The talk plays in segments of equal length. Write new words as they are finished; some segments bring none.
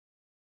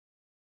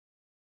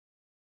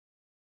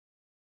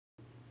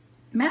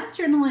Math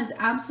Journal is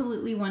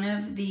absolutely one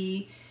of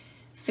the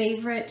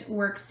favorite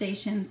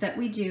workstations that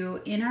we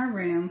do in our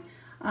room,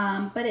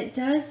 but it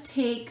does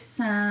take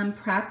some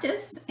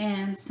practice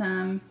and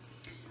some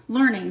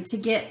learning to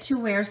get to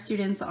where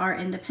students are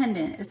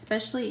independent,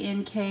 especially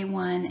in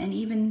K1 and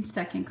even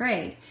second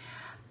grade.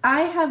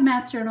 I have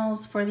math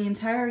journals for the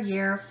entire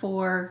year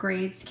for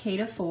grades K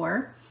to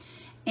 4,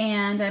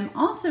 and I'm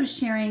also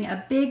sharing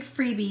a big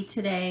freebie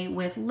today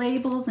with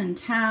labels and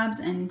tabs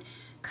and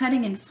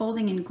cutting and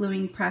folding and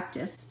gluing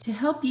practice to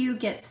help you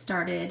get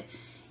started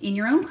in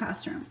your own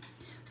classroom.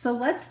 So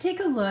let's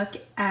take a look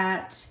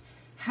at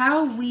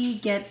how we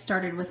get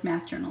started with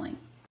math journaling.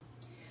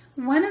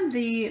 One of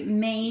the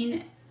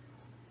main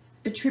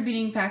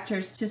attributing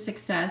factors to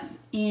success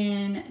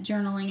in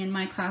journaling in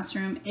my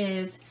classroom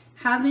is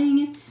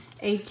having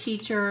a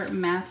teacher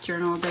math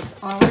journal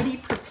that's already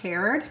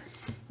prepared.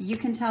 You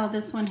can tell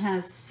this one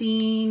has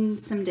seen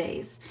some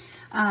days.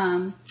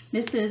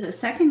 This is a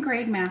second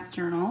grade math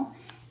journal,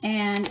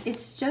 and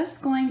it's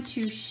just going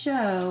to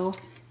show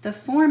the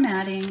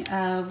formatting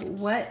of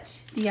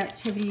what the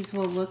activities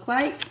will look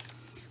like.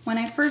 When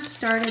I first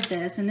started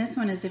this, and this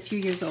one is a few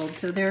years old,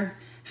 so there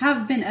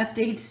have been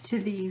updates to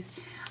these.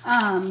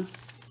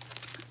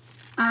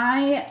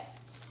 I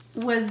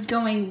was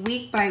going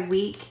week by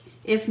week,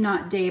 if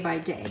not day by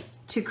day,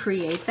 to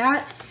create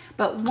that.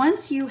 But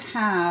once you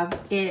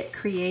have it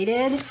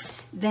created,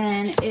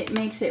 then it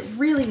makes it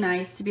really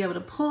nice to be able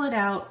to pull it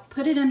out,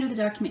 put it under the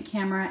document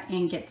camera,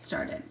 and get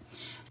started.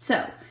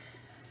 So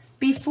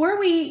before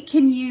we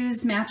can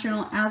use Math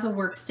Journal as a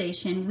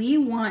workstation, we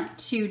want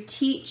to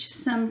teach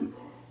some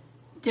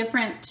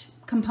different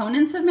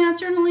components of math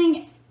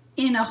journaling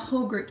in a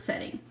whole group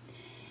setting.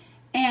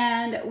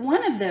 And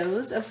one of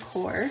those, of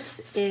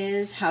course,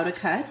 is how to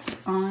cut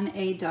on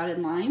a dotted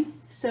line.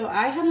 So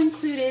I have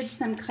included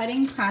some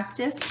cutting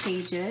practice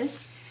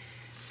pages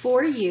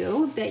for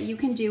you that you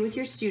can do with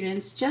your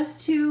students,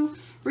 just to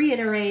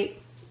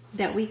reiterate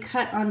that we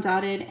cut on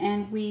dotted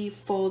and we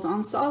fold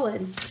on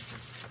solid.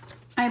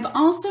 I've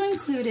also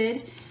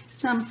included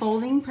some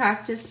folding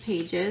practice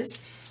pages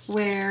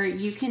where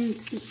you can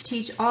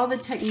teach all the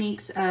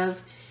techniques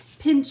of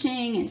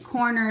pinching and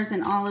corners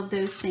and all of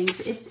those things.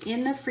 It's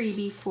in the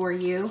freebie for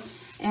you,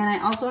 and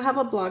I also have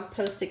a blog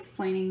post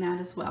explaining that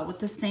as well with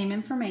the same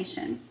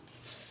information.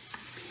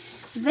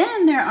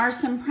 Then there are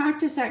some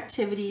practice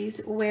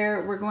activities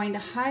where we're going to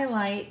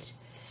highlight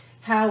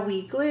how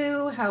we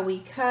glue, how we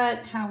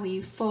cut, how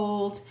we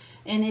fold,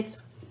 and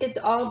it's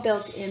all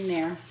built in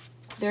there.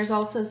 There's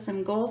also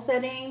some goal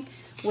setting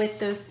with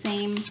those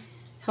same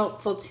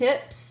helpful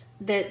tips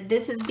that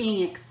this is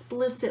being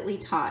explicitly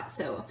taught.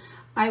 So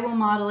I will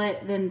model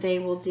it, then they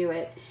will do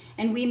it.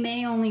 And we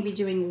may only be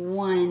doing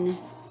one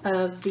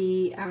of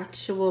the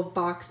actual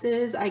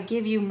boxes. I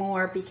give you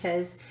more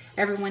because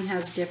everyone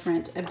has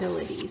different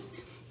abilities.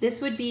 This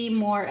would be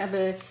more of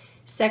a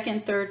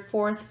second, third,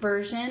 fourth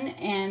version,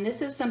 and this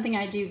is something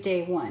I do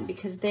day one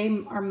because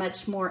they are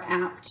much more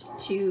apt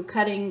to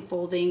cutting,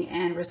 folding,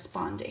 and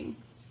responding.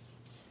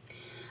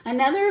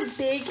 Another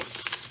big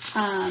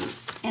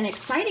and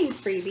exciting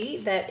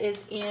freebie that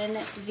is in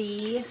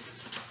the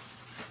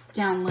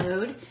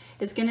download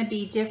is going to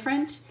be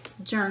different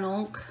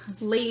journal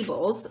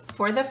labels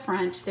for the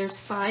front. There's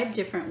 5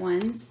 different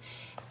ones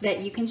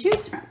that you can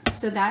choose from.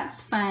 So that's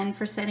fun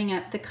for setting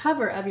up the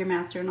cover of your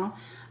math journal.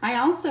 I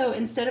also,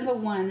 instead of a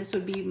 1, this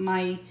would be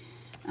my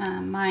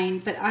mine,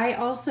 but I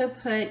also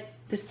put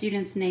the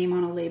student's name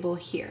on a label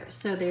here.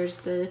 So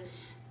there's the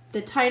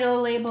title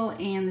label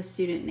and the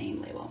student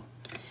name label.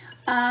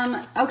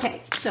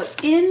 Okay, so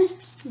in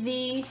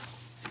the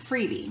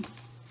freebie,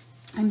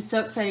 I'm so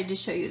excited to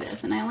show you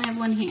this, and I only have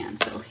one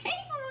hand, so hang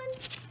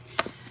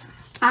on.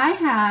 I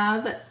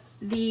have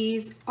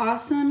these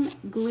awesome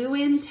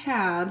glue-in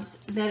tabs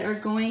that are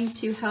going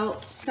to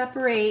help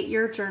separate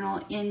your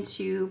journal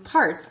into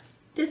parts.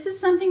 This is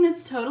something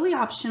that's totally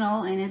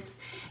optional, and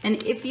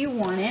if you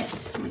want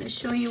it, I'm going to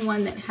show you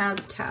one that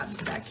has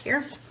tabs back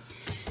here.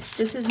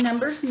 This is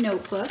Numbers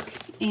Notebook,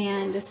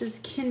 and this is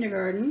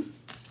kindergarten,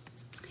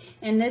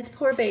 and this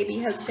poor baby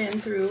has been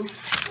through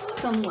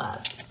some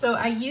love. So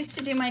I used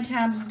to do my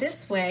tabs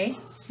this way,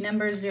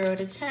 numbers 0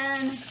 to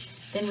 10,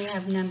 then we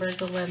have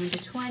numbers 11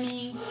 to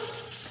 20,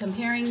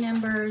 comparing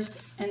numbers,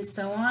 and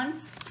so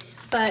on.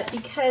 But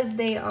because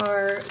they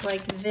are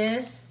like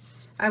this,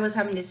 I was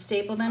having to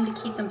staple them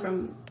to keep them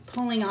from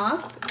pulling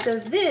off. So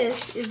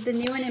this is the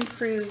new and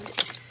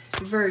improved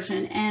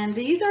version, and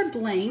these are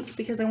blank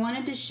because I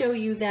wanted to show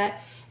you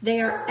that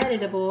they are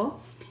editable,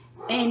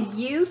 and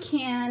you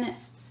can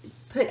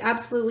put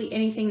absolutely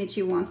anything that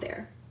you want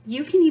there.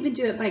 You can even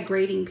do it by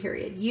grading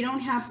period. You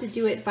don't have to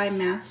do it by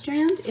math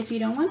strand if you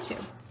don't want to.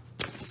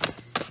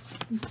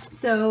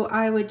 So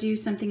I would do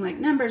something like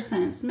number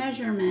sense,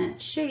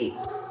 measurement,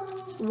 shapes,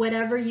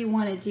 whatever you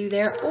want to do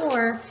there.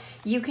 Or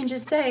you can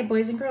just say,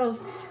 boys and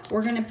girls,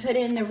 we're going to put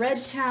in the red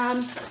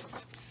tab,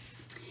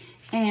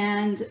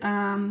 and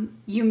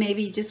you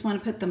maybe just want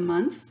to put the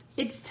month.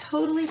 It's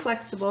totally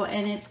flexible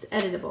and it's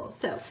editable.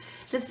 So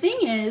The thing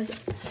is,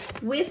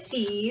 with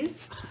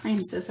these,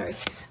 I'm so sorry,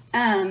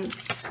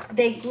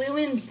 they glue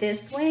in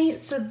this way,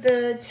 so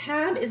the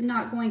tab is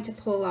not going to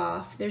pull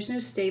off. There's no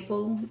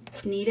staple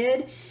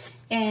needed,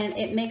 and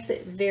it makes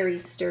it very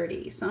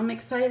sturdy. So I'm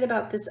excited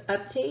about this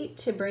update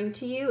to bring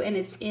to you, and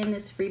it's in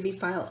this freebie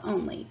file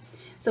only.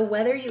 So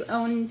whether you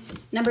own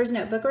Numbers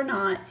Notebook or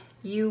not,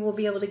 you will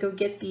be able to go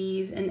get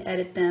these and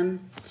edit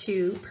them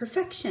to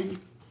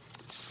perfection.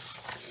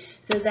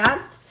 So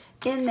that's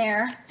in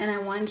there, and I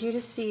wanted you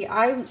to see.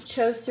 I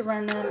chose to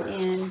run them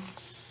in,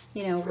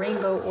 you know,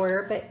 rainbow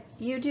order, but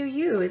you do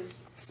you.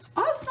 It's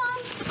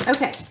awesome.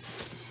 Okay,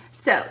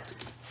 so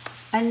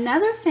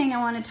another thing I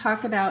want to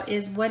talk about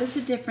is what is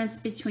the difference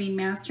between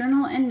Math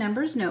Journal and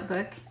Numbers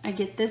Notebook. I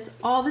get this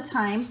all the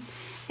time,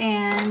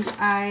 and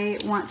I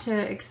want to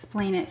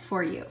explain it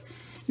for you.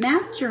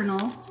 Math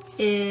Journal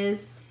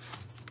is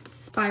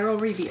spiral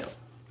review.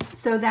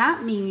 So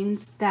that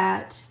means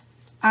that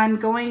I'm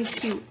going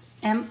to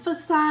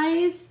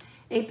emphasize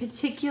a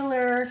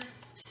particular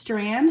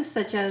strand,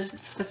 such as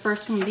the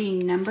first one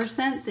being number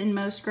sense in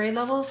most grade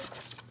levels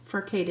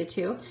for K to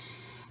 2.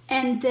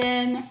 And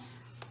then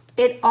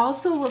it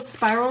also will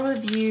spiral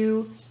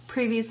review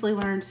previously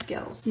learned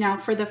skills. Now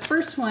for the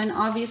first one,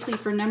 obviously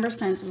for number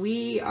sense,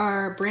 we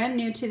are brand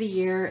new to the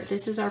year.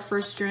 This is our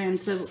first strand,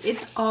 so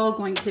it's all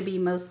going to be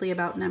mostly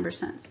about number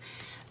sense.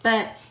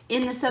 But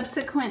in the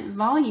subsequent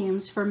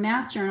volumes for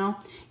Math Journal,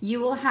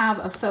 you will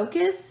have a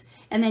focus,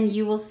 and then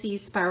you will see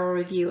spiral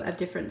review of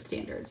different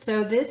standards.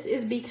 So this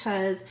is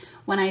because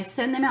when I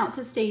send them out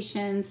to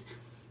stations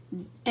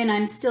and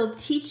I'm still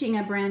teaching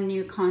a brand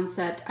new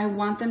concept, I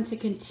want them to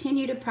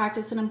continue to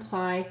practice and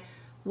apply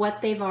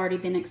what they've already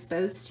been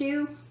exposed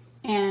to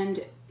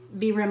and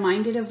be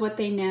reminded of what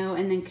they know,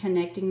 and then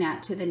connecting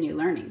that to the new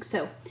learning.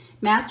 So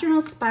Math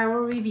Journal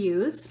spiral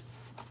reviews.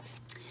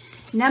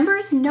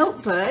 Numbers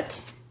Notebook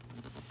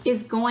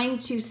is going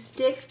to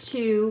stick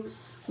to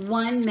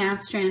one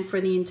math strand for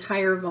the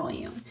entire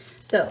volume.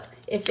 So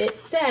if it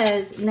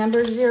says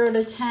numbers 0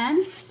 to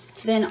 10,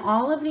 then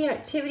all of the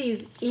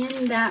activities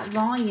in that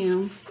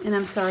volume, and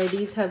I'm sorry,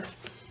 these have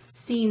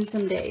seen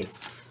some days,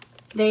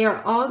 they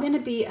are all going to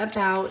be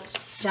about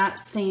that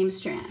same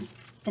strand.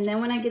 And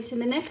then when I get to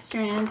the next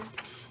strand,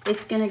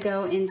 it's going to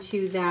go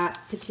into that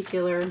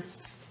particular,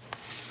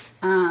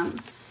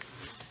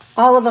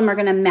 all of them are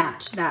going to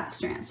match that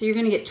strand. So you're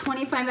going to get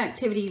 25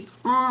 activities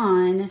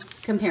on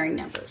comparing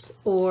numbers,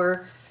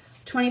 or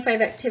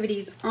 25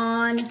 activities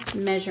on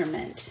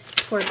measurement.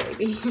 Poor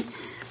baby.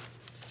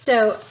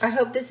 So I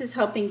hope this is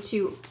helping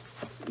to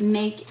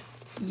make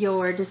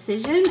your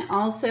decision.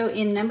 Also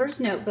in Numbers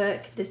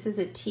Notebook, this is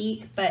a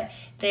TEK, but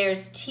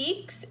there's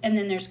TEKs and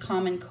then there's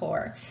Common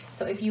Core.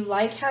 So if you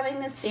like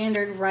having the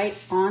standard right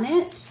on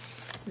it,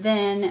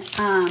 then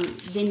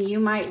you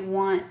might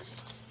want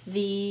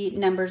the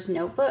Numbers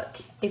Notebook.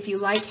 If you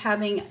like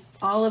having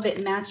all of it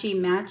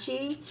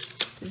matchy-matchy,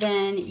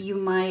 then you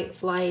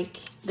might like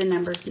the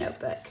Numbers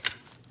Notebook.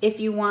 If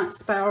you want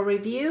spiral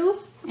review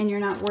and you're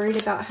not worried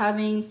about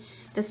having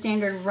the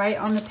standard right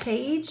on the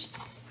page,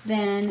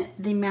 then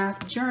the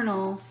Math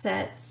Journal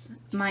sets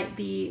might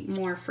be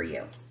more for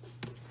you.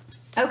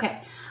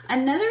 Okay,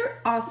 another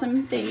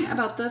awesome thing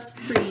about the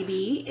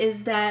freebie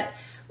is that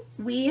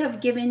we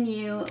have given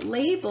you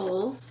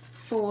labels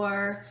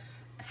for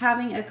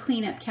having a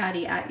cleanup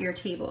caddy at your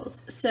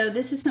tables. So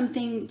this is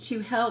something to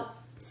help,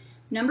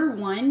 number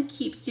one,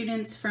 keep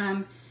students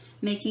from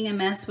making a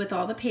mess with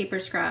all the paper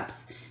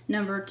scraps.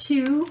 Number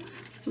two,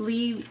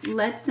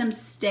 lets them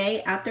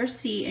stay at their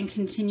seat and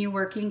continue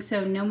working,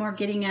 so no more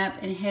getting up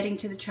and heading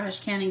to the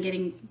trash can and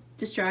getting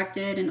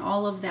distracted and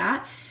all of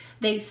that.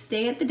 They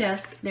stay at the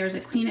desk. There's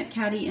a cleanup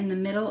caddy in the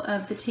middle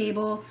of the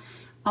table.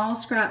 All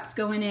scraps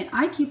go in it.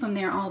 I keep them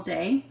there all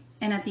day,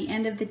 and at the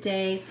end of the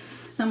day,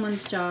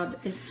 someone's job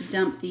is to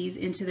dump these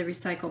into the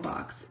recycle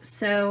box.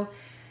 So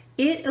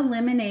it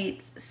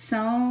eliminates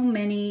so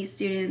many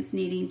students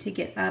needing to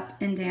get up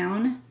and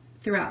down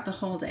throughout the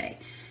whole day.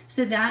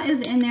 So that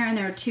is in there, and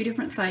there are two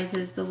different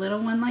sizes, the little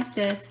one like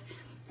this,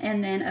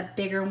 and then a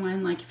bigger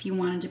one like if you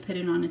wanted to put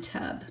it on a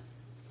tub.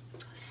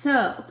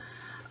 So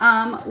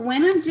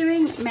when I'm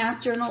doing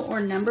Math Journal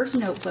or Numbers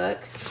Notebook,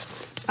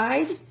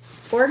 I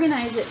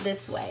organize it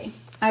this way.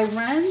 I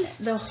run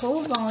the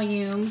whole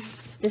volume,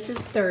 this is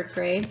 3rd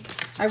grade,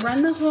 I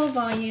run the whole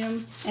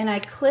volume and I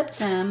clip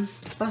them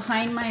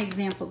behind my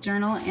example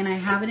journal, and I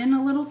have it in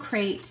a little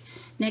crate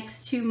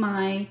next to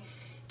my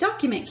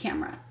document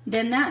camera.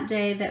 Then that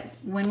day, that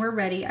when we're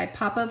ready, I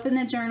pop open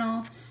the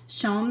journal,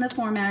 show them the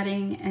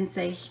formatting, and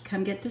say,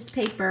 come get this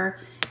paper,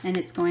 and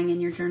it's going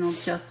in your journal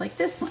just like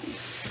this one.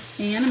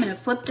 And I'm going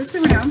to flip this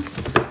around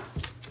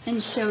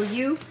and show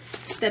you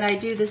that I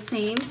do the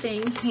same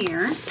thing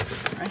here.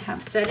 I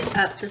have set it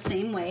up the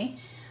same way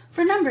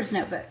for Numbers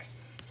Notebook.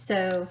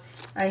 So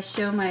I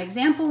show my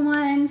example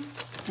one,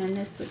 and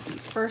this would be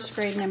 1st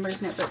grade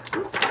Numbers Notebook.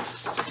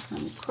 Oops,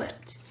 I'm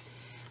clipped.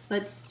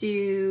 Let's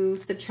do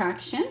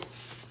subtraction.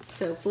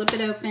 So flip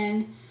it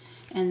open,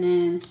 and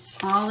then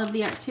all of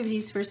the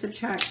activities for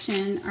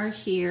subtraction are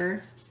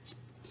here.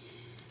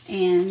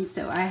 And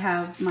so I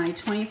have my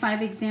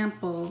 25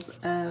 examples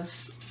of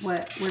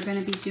what we're going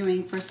to be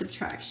doing for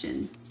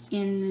subtraction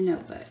in the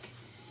notebook.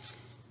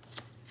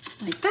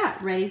 Like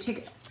that, ready to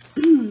go.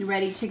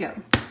 Ready to go.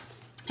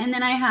 And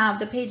then I have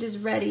the pages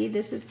ready.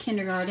 This is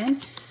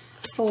kindergarten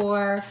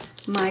for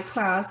my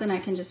class, and I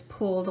can just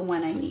pull the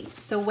one I need.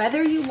 So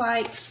whether you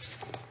like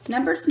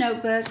numbers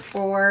notebook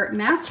or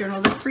math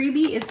journal, the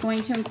freebie is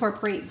going to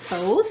incorporate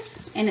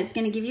both, and it's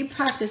going to give you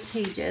practice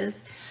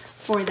pages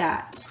for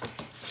that.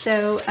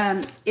 So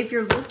if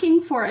you're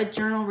looking for a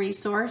journal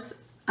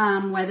resource,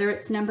 whether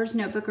it's numbers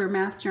notebook or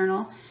math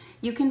journal,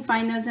 you can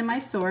find those in my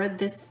store.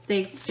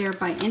 They're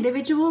by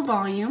individual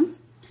volume,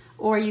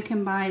 or you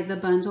can buy the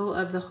bundle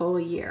of the whole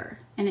year.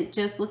 And it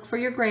just look for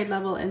your grade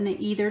level and then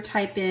either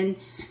type in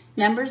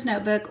numbers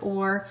notebook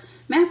or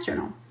math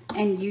journal,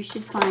 and you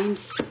should find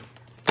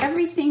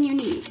everything you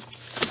need.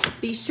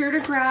 Be sure to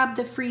grab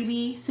the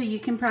freebie so you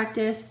can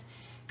practice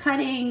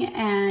cutting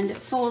and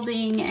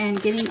folding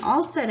and getting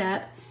all set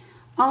up.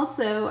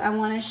 Also, I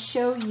want to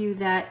show you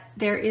that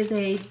there is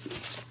a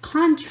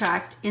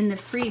contract in the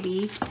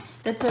freebie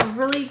that's a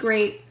really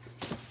great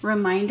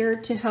reminder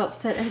to help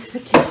set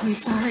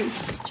expectations. Sorry,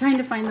 trying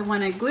to find the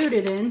one I glued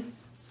it in.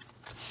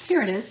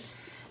 Here it is.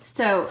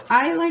 So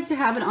I like to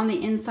have it on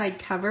the inside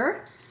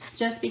cover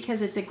just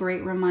because it's a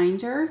great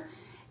reminder,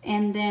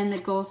 and then the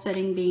goal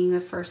setting being the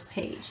first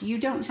page. You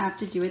don't have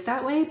to do it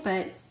that way,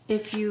 but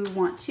if you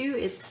want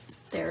to,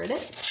 there it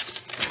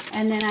is.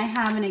 And then I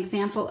have an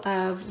example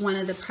of one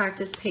of the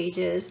practice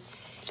pages.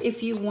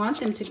 If you want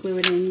them to glue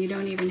it in, you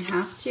don't even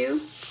have to,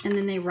 and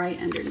then they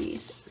write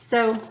underneath.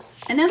 So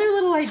another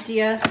little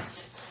idea,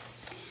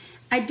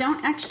 I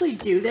don't actually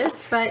do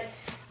this, but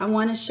I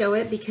want to show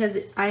it because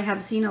I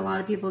have seen a lot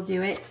of people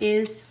do it,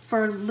 is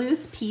for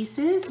loose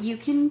pieces, you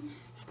can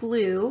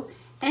glue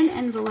an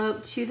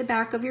envelope to the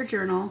back of your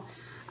journal.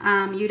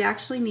 You'd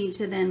actually need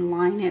to then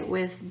line it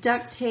with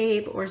duct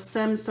tape or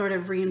some sort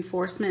of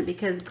reinforcement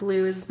because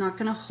glue is not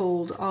going to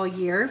hold all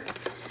year,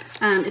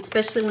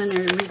 especially when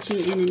they're reaching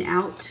in and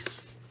out.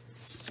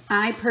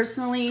 I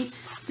personally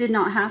did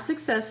not have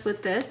success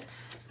with this,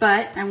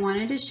 but I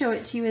wanted to show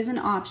it to you as an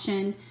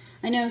option.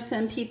 I know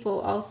some people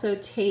also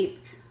tape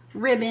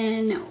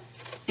ribbon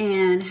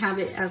and have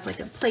it as like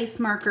a place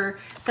marker,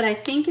 but I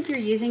think if you're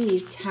using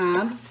these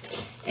tabs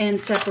and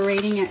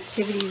separating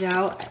activities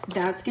out,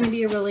 that's going to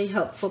be a really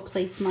helpful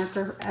place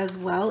marker as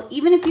well,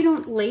 even if you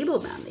don't label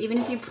them, even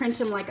if you print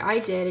them like I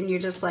did and you're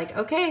just like,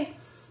 okay,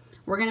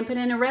 we're going to put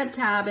in a red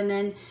tab and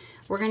then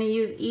we're going to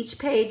use each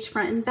page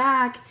front and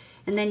back,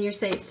 and then you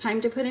say it's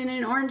time to put in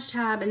an orange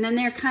tab, and then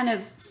they're kind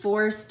of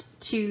forced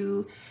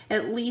to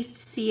at least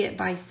see it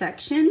by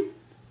section.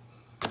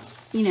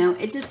 You know,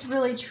 it just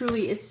really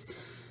truly, it's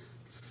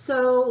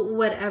so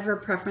whatever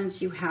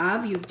preference you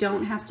have. You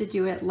don't have to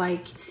do it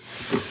like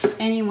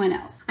anyone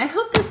else. I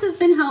hope this has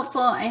been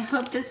helpful. I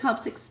hope this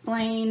helps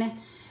explain.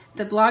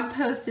 The blog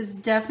post is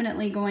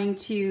definitely going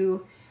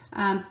to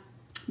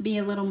be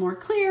a little more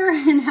clear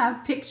and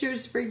have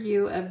pictures for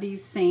you of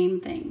these same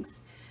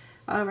things.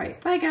 All right,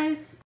 bye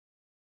guys.